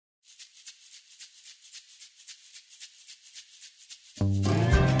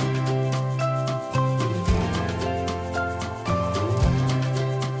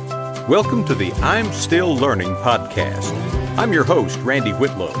Welcome to the I'm Still Learning podcast. I'm your host, Randy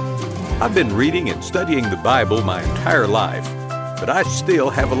Whitlow. I've been reading and studying the Bible my entire life, but I still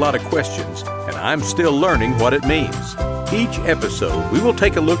have a lot of questions, and I'm still learning what it means. Each episode, we will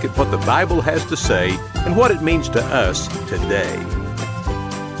take a look at what the Bible has to say and what it means to us today.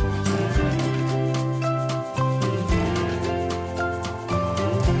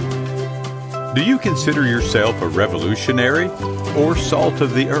 Do you consider yourself a revolutionary or salt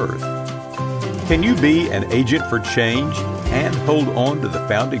of the earth? Can you be an agent for change and hold on to the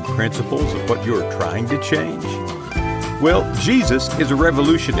founding principles of what you're trying to change? Well, Jesus is a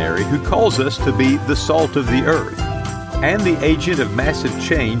revolutionary who calls us to be the salt of the earth and the agent of massive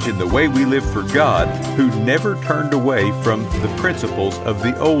change in the way we live for God, who never turned away from the principles of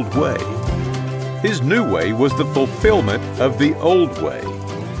the old way. His new way was the fulfillment of the old way.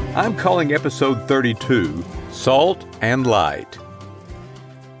 I'm calling episode 32, Salt and Light.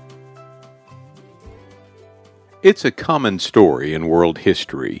 It's a common story in world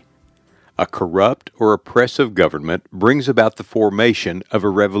history. A corrupt or oppressive government brings about the formation of a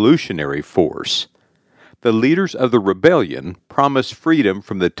revolutionary force. The leaders of the rebellion promise freedom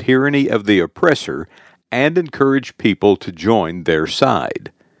from the tyranny of the oppressor and encourage people to join their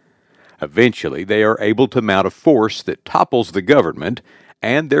side. Eventually, they are able to mount a force that topples the government,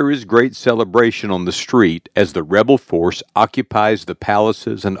 and there is great celebration on the street as the rebel force occupies the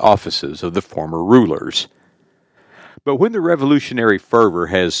palaces and offices of the former rulers. But when the revolutionary fervor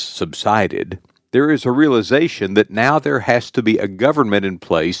has subsided, there is a realization that now there has to be a government in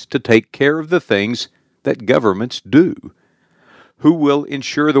place to take care of the things that governments do. Who will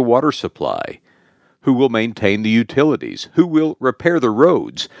ensure the water supply? Who will maintain the utilities? Who will repair the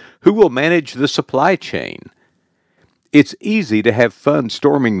roads? Who will manage the supply chain? It's easy to have fun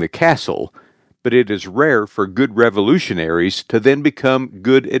storming the castle, but it is rare for good revolutionaries to then become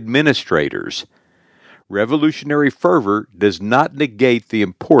good administrators. Revolutionary fervor does not negate the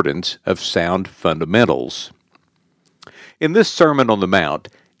importance of sound fundamentals. In this Sermon on the Mount,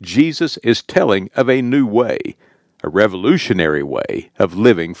 Jesus is telling of a new way, a revolutionary way of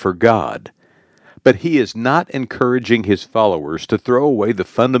living for God. But he is not encouraging his followers to throw away the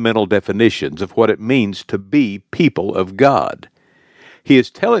fundamental definitions of what it means to be people of God. He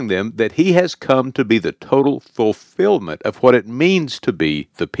is telling them that he has come to be the total fulfillment of what it means to be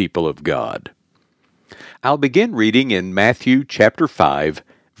the people of God. I'll begin reading in Matthew chapter 5,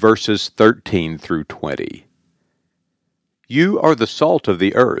 verses 13 through 20. You are the salt of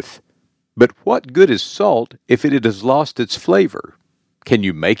the earth, but what good is salt if it has lost its flavor? Can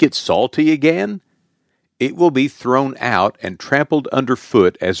you make it salty again? It will be thrown out and trampled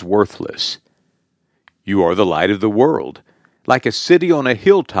underfoot as worthless. You are the light of the world, like a city on a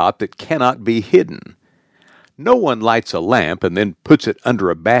hilltop that cannot be hidden. No one lights a lamp and then puts it under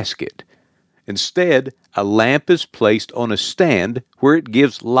a basket. Instead, a lamp is placed on a stand where it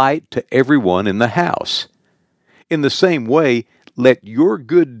gives light to everyone in the house. In the same way, let your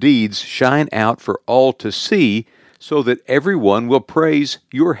good deeds shine out for all to see, so that everyone will praise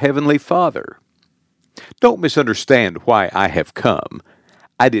your heavenly Father. Don't misunderstand why I have come.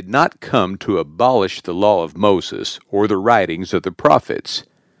 I did not come to abolish the law of Moses or the writings of the prophets.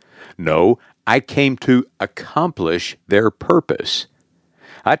 No, I came to accomplish their purpose.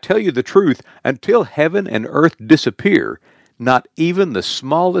 I tell you the truth, until heaven and earth disappear, not even the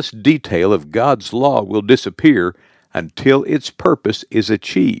smallest detail of God's law will disappear until its purpose is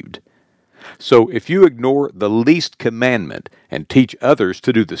achieved. So if you ignore the least commandment and teach others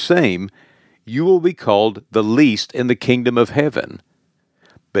to do the same, you will be called the least in the kingdom of heaven.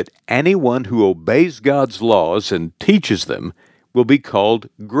 But anyone who obeys God's laws and teaches them will be called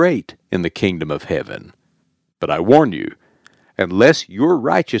great in the kingdom of heaven. But I warn you, unless your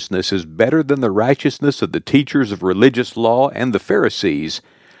righteousness is better than the righteousness of the teachers of religious law and the Pharisees,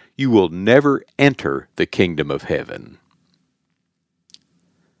 you will never enter the kingdom of heaven.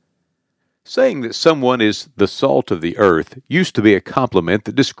 Saying that someone is the salt of the earth used to be a compliment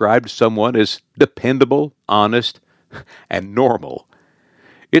that described someone as dependable, honest, and normal.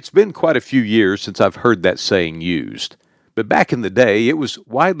 It's been quite a few years since I've heard that saying used, but back in the day it was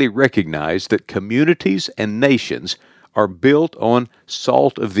widely recognized that communities and nations are built on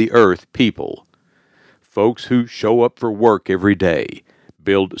salt-of-the-earth people. Folks who show up for work every day,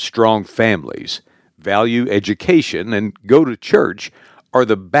 build strong families, value education, and go to church are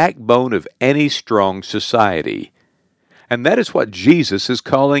the backbone of any strong society. And that is what Jesus is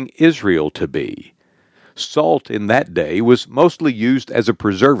calling Israel to be. Salt in that day was mostly used as a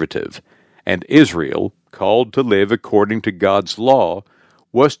preservative, and Israel, called to live according to God's law,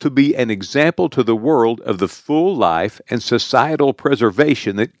 was to be an example to the world of the full life and societal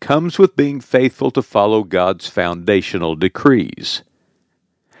preservation that comes with being faithful to follow God's foundational decrees.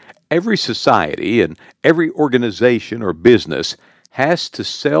 Every society and every organization or business has to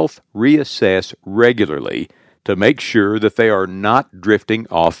self-reassess regularly to make sure that they are not drifting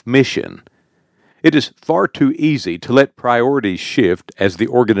off mission. It is far too easy to let priorities shift as the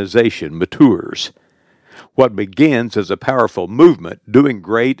organization matures. What begins as a powerful movement doing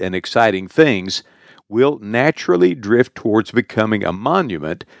great and exciting things will naturally drift towards becoming a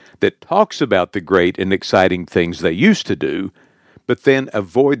monument that talks about the great and exciting things they used to do, but then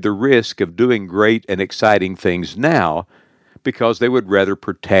avoid the risk of doing great and exciting things now because they would rather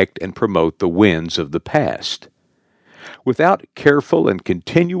protect and promote the wins of the past. Without careful and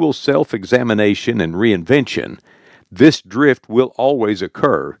continual self-examination and reinvention, this drift will always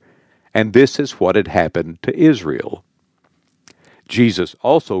occur, and this is what had happened to Israel. Jesus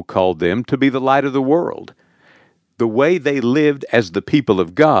also called them to be the light of the world. The way they lived as the people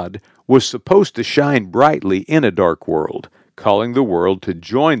of God was supposed to shine brightly in a dark world, calling the world to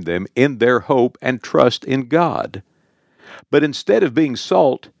join them in their hope and trust in God. But instead of being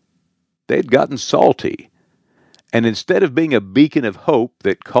salt, they'd gotten salty. And instead of being a beacon of hope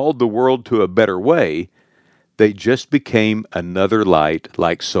that called the world to a better way, they just became another light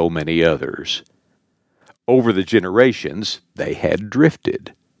like so many others. Over the generations, they had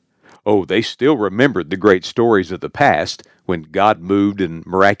drifted. Oh, they still remembered the great stories of the past when God moved in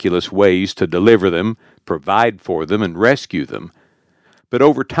miraculous ways to deliver them, provide for them, and rescue them. But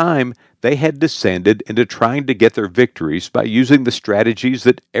over time, they had descended into trying to get their victories by using the strategies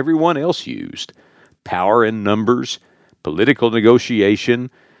that everyone else used: power in numbers, political negotiation,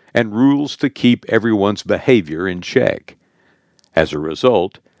 and rules to keep everyone's behavior in check. As a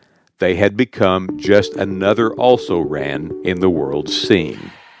result, they had become just another also-ran in the world's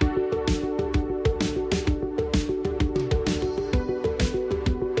scene.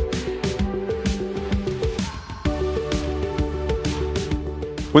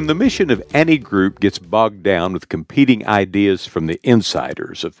 When the mission of any group gets bogged down with competing ideas from the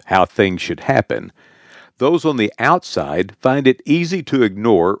insiders of how things should happen, those on the outside find it easy to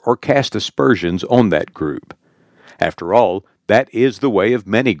ignore or cast aspersions on that group. After all, that is the way of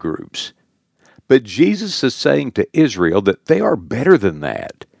many groups. But Jesus is saying to Israel that they are better than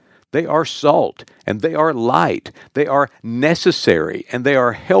that. They are salt, and they are light. They are necessary, and they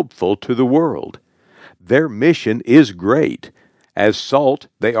are helpful to the world. Their mission is great. As salt,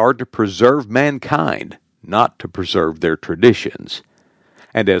 they are to preserve mankind, not to preserve their traditions.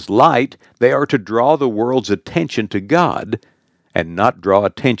 And as light, they are to draw the world's attention to God and not draw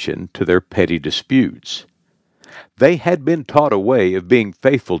attention to their petty disputes. They had been taught a way of being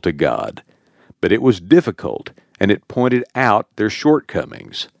faithful to God, but it was difficult, and it pointed out their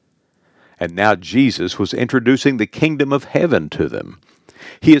shortcomings. And now Jesus was introducing the kingdom of heaven to them.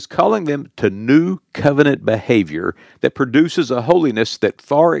 He is calling them to new covenant behavior that produces a holiness that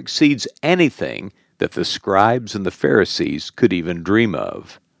far exceeds anything that the scribes and the Pharisees could even dream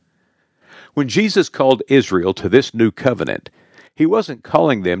of. When Jesus called Israel to this new covenant, he wasn't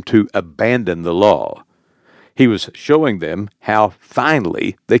calling them to abandon the law. He was showing them how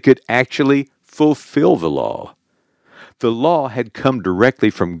finally they could actually fulfill the law. The law had come directly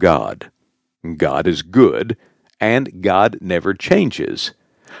from God. God is good, and God never changes.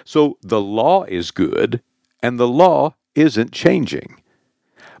 So the law is good, and the law isn't changing.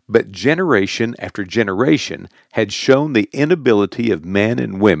 But generation after generation had shown the inability of men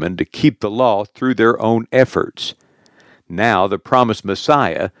and women to keep the law through their own efforts. Now the promised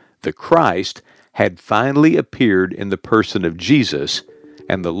Messiah, the Christ, had finally appeared in the person of Jesus,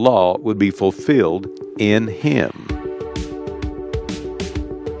 and the law would be fulfilled in him.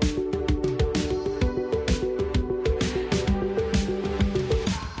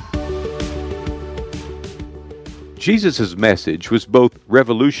 Jesus' message was both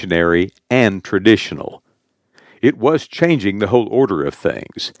revolutionary and traditional. It was changing the whole order of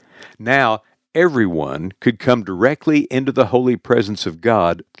things. Now, everyone could come directly into the holy presence of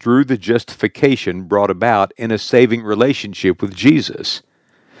God through the justification brought about in a saving relationship with Jesus.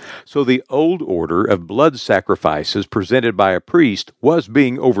 So the old order of blood sacrifices presented by a priest was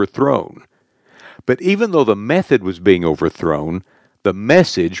being overthrown. But even though the method was being overthrown, the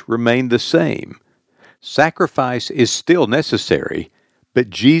message remained the same. Sacrifice is still necessary, but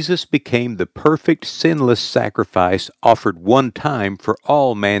Jesus became the perfect sinless sacrifice offered one time for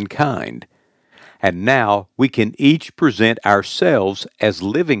all mankind. And now we can each present ourselves as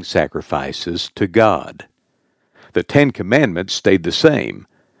living sacrifices to God. The 10 Commandments stayed the same,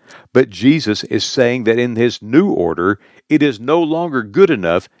 But Jesus is saying that in his new order, it is no longer good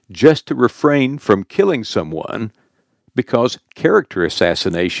enough just to refrain from killing someone, because character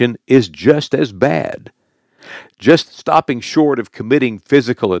assassination is just as bad. Just stopping short of committing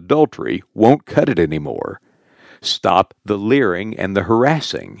physical adultery won't cut it anymore. Stop the leering and the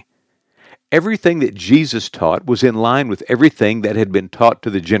harassing. Everything that Jesus taught was in line with everything that had been taught to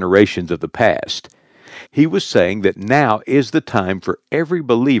the generations of the past. He was saying that now is the time for every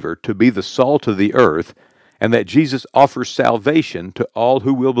believer to be the salt of the earth, and that Jesus offers salvation to all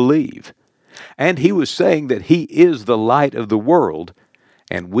who will believe. And he was saying that he is the light of the world,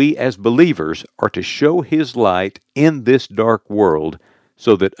 and we as believers are to show his light in this dark world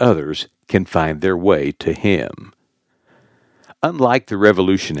so that others can find their way to him. Unlike the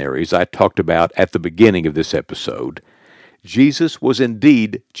revolutionaries I talked about at the beginning of this episode, Jesus was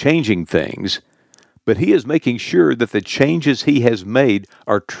indeed changing things, but he is making sure that the changes he has made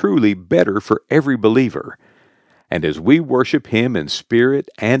are truly better for every believer. And as we worship him in spirit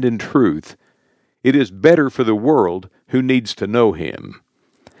and in truth, it is better for the world who needs to know him.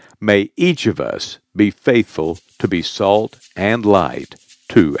 May each of us be faithful to be salt and light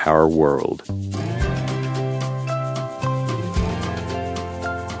to our world.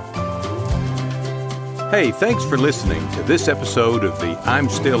 Hey, thanks for listening to this episode of the I'm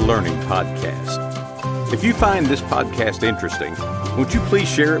Still Learning podcast. If you find this podcast interesting, won't you please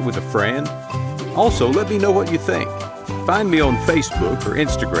share it with a friend? Also, let me know what you think. Find me on Facebook or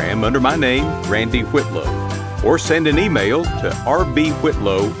Instagram under my name, Randy Whitlow, or send an email to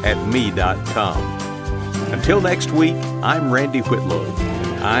rbwhitlow@me.com. Until next week, I'm Randy Whitlow,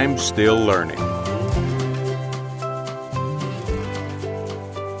 and I'm still learning.